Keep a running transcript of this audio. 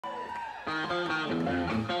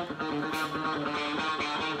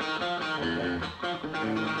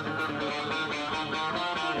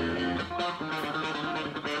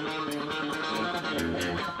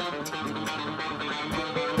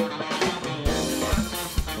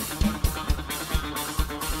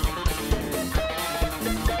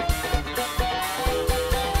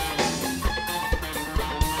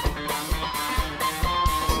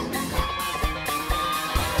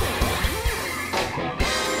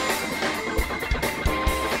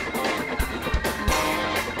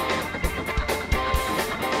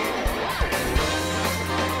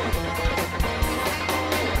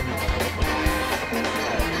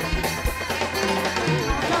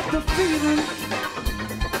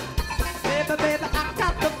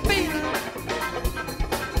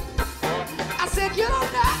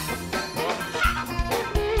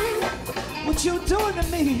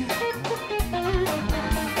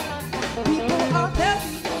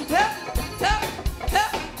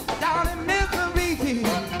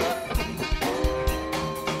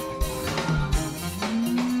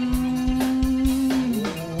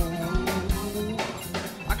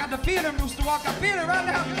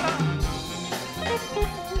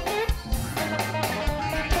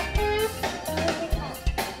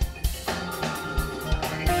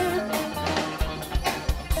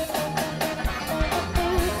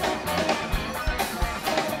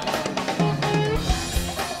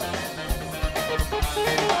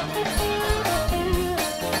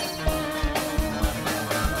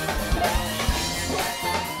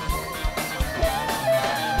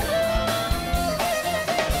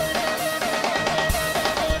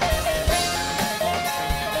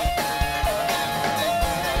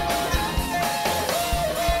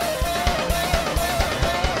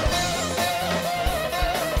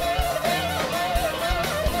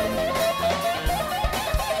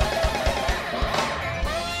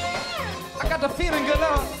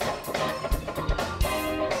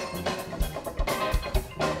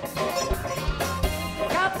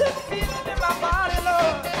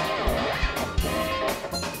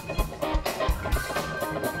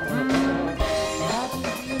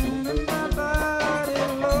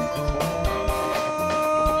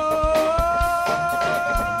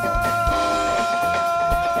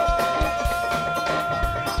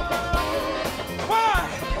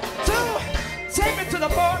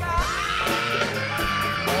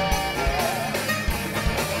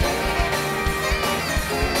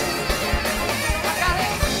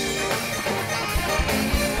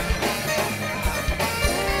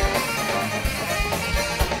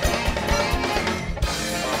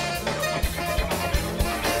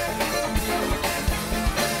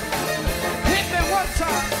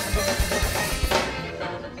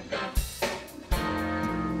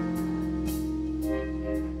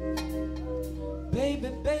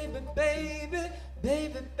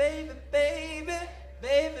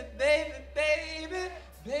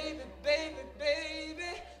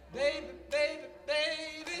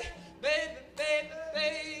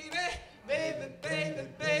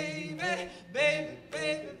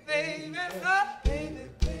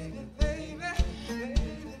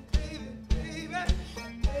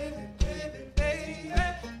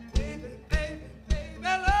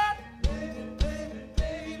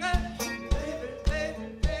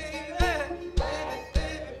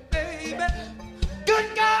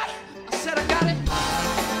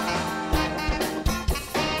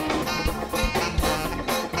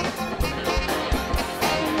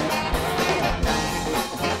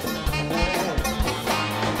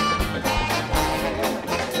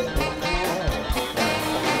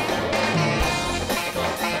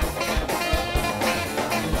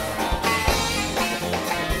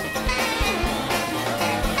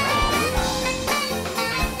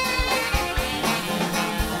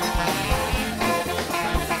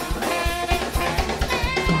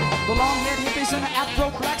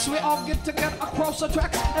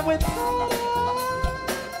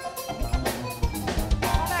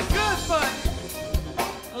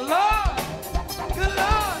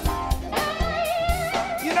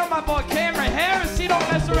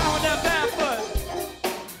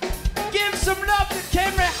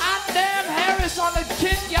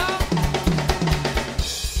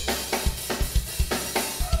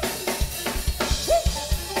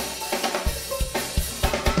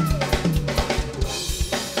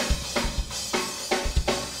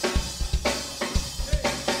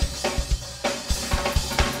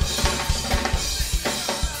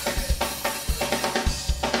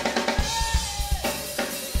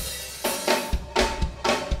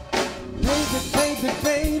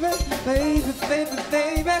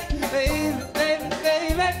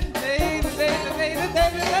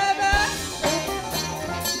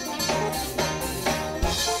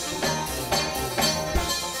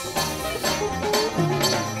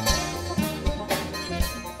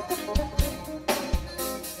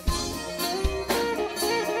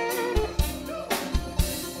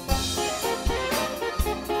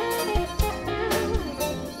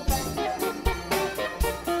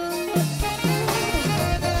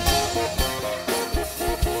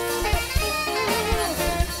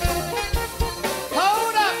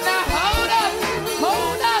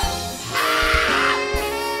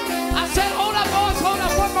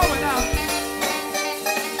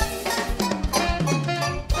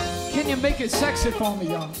make it sexy for me,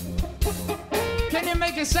 y'all? Can you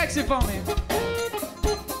make it sexy for me?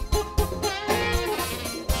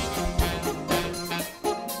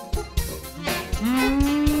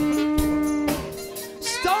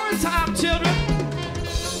 Story time, children.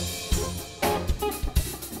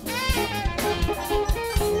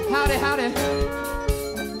 Howdy, howdy.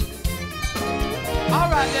 All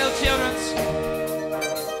right, little childrens.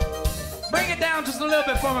 Bring it down just a little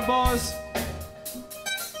bit for me, boys.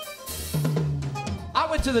 I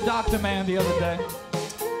went to the doctor man the other day,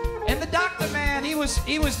 and the doctor man, he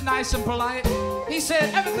was nice and polite. He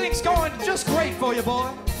said, everything's going just great for you, boy.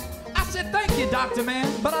 I said, thank you, doctor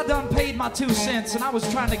man, but I done paid my 2 cents, and I was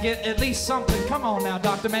trying to get at least something. Come on now,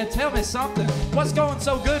 doctor man, tell me something. What's going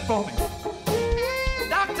so good for me?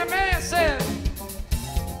 Doctor man said,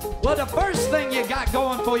 well, the first thing you got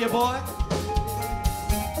going for you, boy,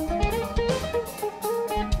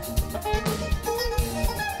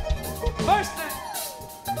 first thing,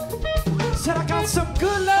 said I got some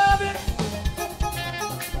good loving,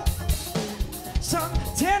 some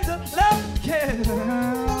tender love, yeah.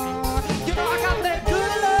 You know I got that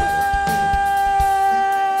good love.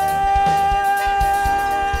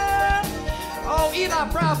 Oh, Eli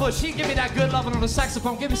Fribush, he give me that good loving on the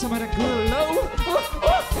saxophone. Give me some of that good love.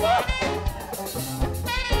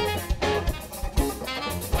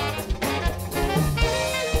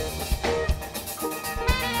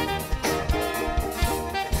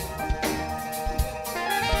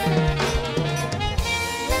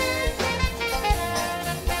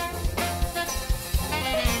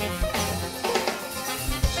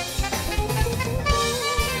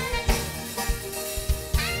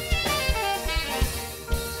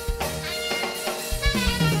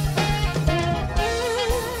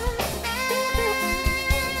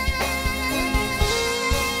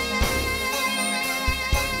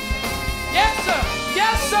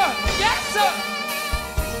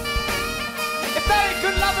 If that ain't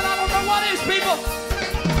good loving, I don't know what is, people.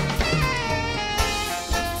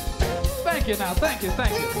 Thank you now, thank you.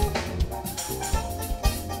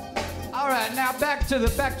 All right, now back to the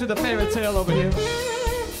fairy tale over here.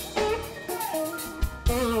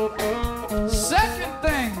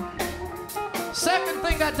 Second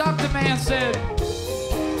thing that doctor man said.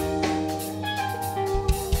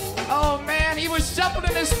 Oh man, he was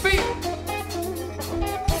shuffling his feet.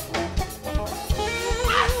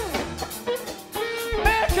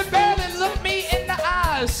 Could barely look me in the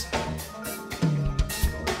eyes.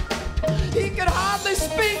 He could hardly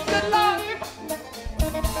speak the Lord.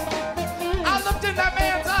 I looked in that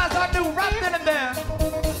man's eyes, I knew right then and there.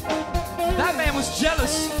 That man was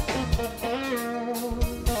jealous.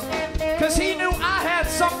 Because he knew I had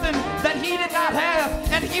something that he did not have,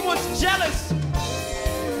 and he was jealous.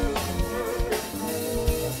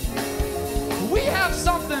 We have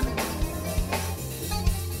something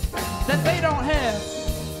that they don't have.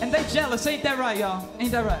 And they jealous, ain't that right, y'all?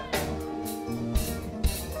 Ain't that right?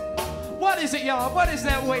 What is it, y'all? What is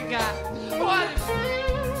that we got?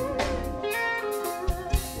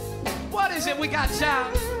 What is it we got,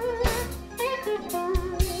 child?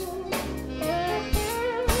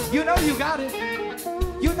 You know you got it.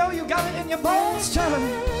 You know you got it in your bones, child.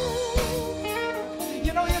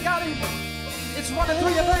 You know you got it. It's running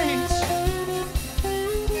through your veins.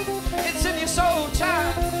 It's in your soul,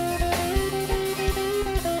 child.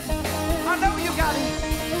 I know you got it.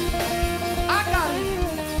 I got it.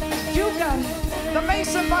 You got it. The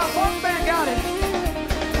Mason by Funk Band got it.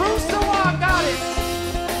 Rooster Walk got it.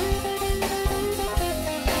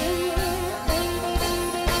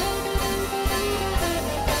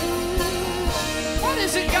 What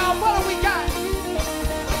is it, y'all? What do we got?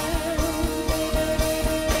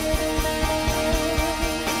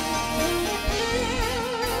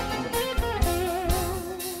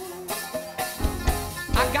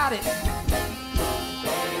 I got it.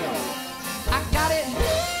 I got it.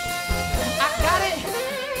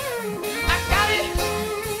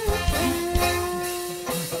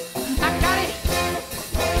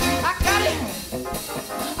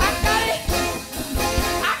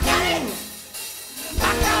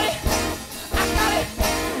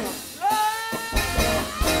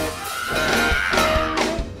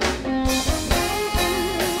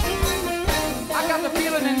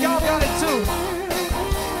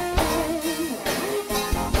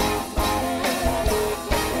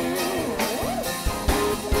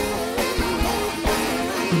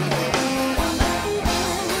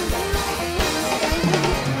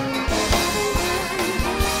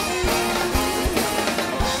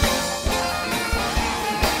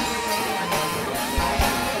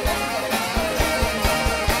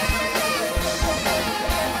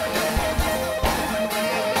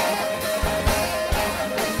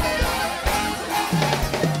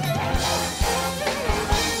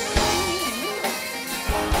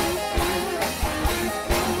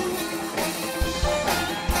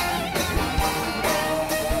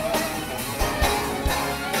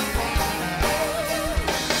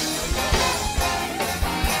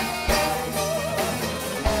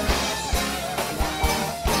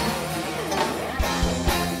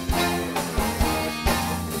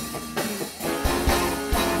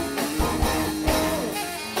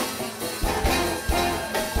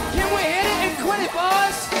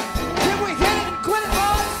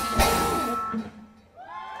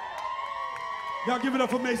 Y'all give it up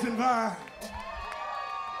for Mason Vine.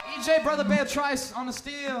 EJ Brother Bear Trice on the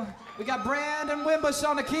steel. We got Brandon Wimbush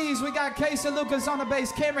on the keys. We got Kasey Lucas on the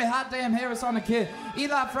bass. Camry Hot Damn Harris on the kid.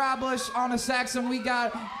 Eli Fribush on the saxon. We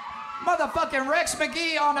got motherfucking Rex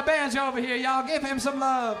Mcgee on the banjo over here. Y'all give him some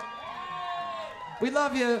love. We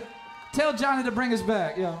love you. Tell Johnny to bring us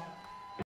back, yo.